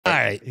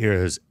Hi,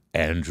 here's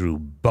Andrew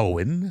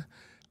Bowen.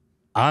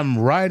 I'm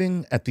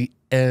riding at the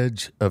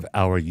edge of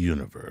our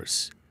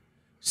universe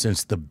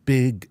since the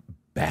Big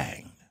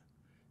Bang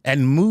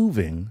and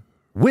moving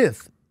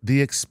with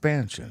the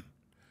expansion.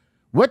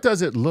 What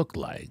does it look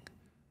like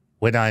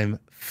when I'm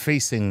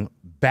facing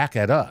back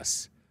at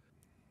us?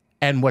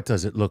 And what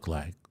does it look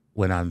like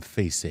when I'm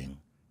facing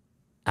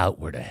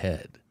outward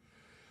ahead?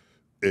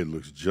 It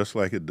looks just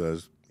like it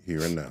does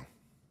here and now.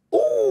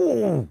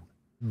 Ooh!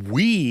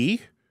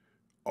 We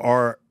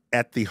are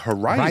at the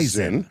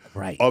horizon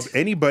right. of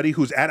anybody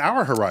who's at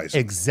our horizon.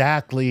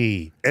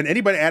 Exactly. And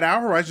anybody at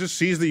our horizon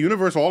sees the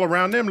universe all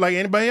around them like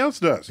anybody else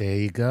does. There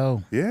you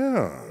go.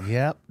 Yeah.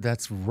 Yep,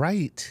 that's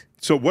right.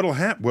 So what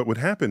would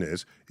happen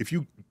is if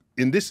you,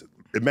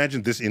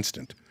 imagine this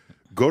instant,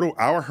 go to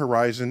our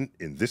horizon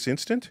in this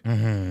instant,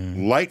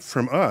 light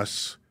from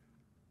us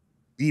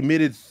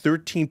emitted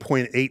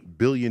 13.8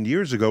 billion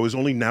years ago is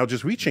only now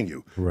just reaching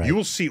you. Right. You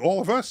will see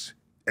all of us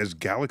as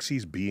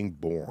galaxies being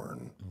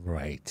born.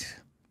 Right.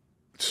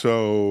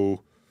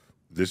 So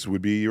this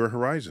would be your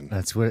horizon.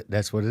 That's what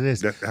it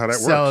is. That's how that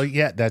works. So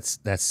yeah, that's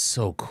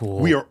so cool.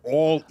 We are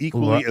all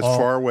equally as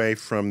far away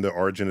from the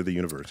origin of the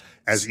universe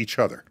as each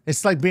other.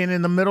 It's like being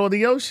in the middle of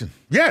the ocean.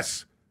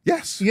 Yes.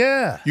 Yes.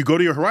 Yeah. You go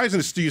to your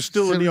horizon, you're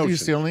still in the ocean. You're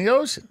still in the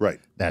ocean. Right.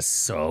 That's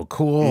so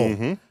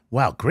cool.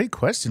 Wow, great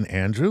question,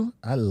 Andrew.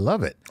 I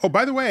love it. Oh,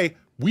 by the way,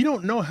 we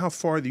don't know how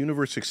far the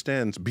universe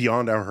extends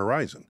beyond our horizon.